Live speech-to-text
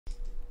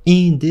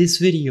In this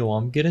video,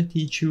 I'm gonna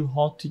teach you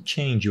how to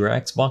change your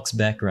Xbox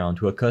background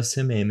to a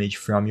custom image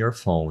from your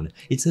phone.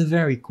 It's a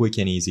very quick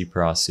and easy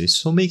process,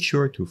 so make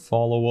sure to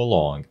follow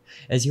along.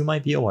 As you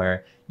might be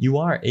aware, you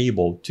are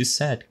able to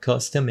set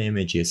custom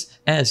images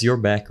as your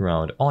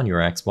background on your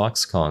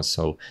Xbox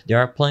console. There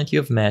are plenty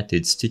of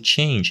methods to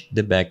change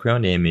the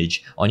background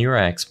image on your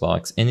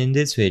Xbox, and in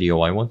this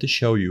video, I want to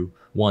show you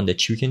one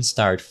that you can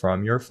start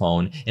from your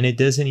phone, and it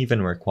doesn't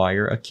even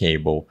require a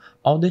cable.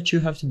 All that you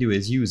have to do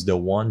is use the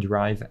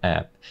OneDrive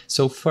app.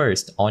 So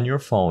first, on your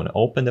phone,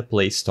 open the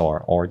Play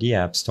Store or the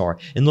App Store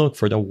and look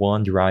for the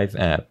OneDrive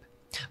app.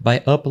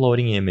 By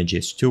uploading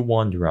images to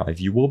OneDrive,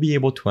 you will be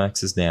able to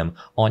access them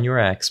on your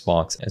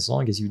Xbox as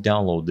long as you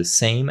download the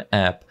same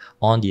app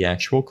on the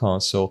actual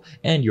console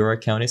and your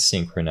account is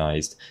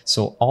synchronized.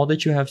 So all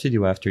that you have to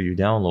do after you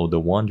download the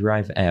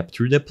OneDrive app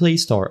through the Play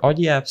Store or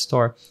the App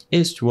Store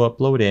is to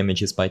upload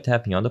images by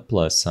tapping on the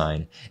plus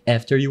sign.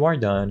 After you are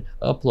done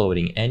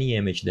uploading any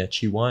image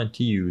that you want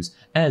to use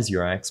as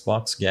your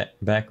Xbox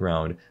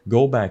background,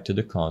 go back to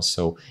the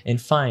console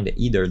and find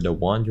either the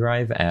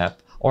OneDrive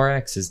app or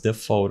access the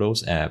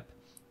Photos app.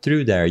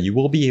 Through there, you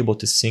will be able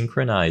to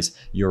synchronize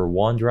your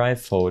OneDrive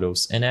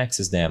photos and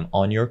access them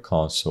on your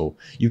console.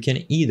 You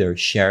can either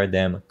share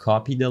them,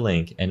 copy the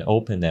link, and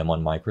open them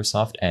on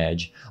Microsoft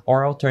Edge,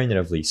 or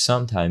alternatively,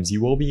 sometimes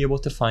you will be able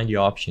to find the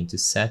option to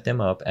set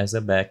them up as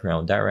a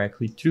background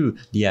directly through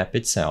the app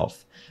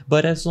itself.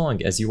 But as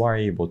long as you are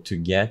able to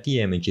get the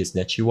images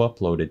that you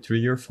uploaded through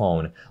your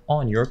phone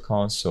on your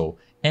console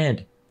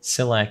and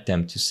select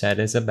them to set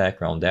as a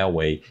background that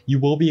way, you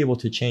will be able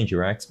to change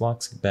your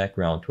Xbox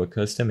background to a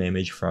custom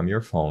image from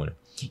your phone.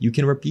 You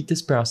can repeat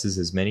this process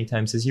as many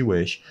times as you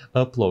wish,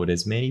 upload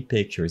as many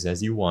pictures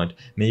as you want.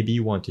 Maybe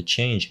you want to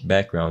change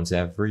backgrounds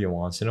every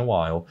once in a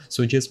while,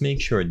 so just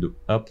make sure to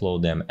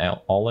upload them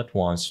all at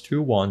once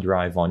through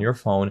OneDrive on your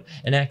phone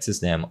and access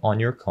them on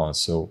your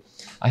console.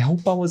 I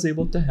hope I was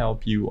able to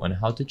help you on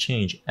how to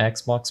change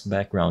Xbox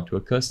background to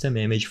a custom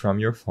image from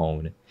your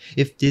phone.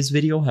 If this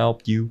video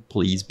helped you,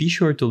 please be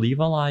sure to leave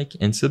a like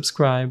and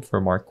subscribe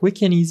for more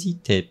quick and easy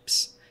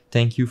tips.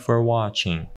 Thank you for watching.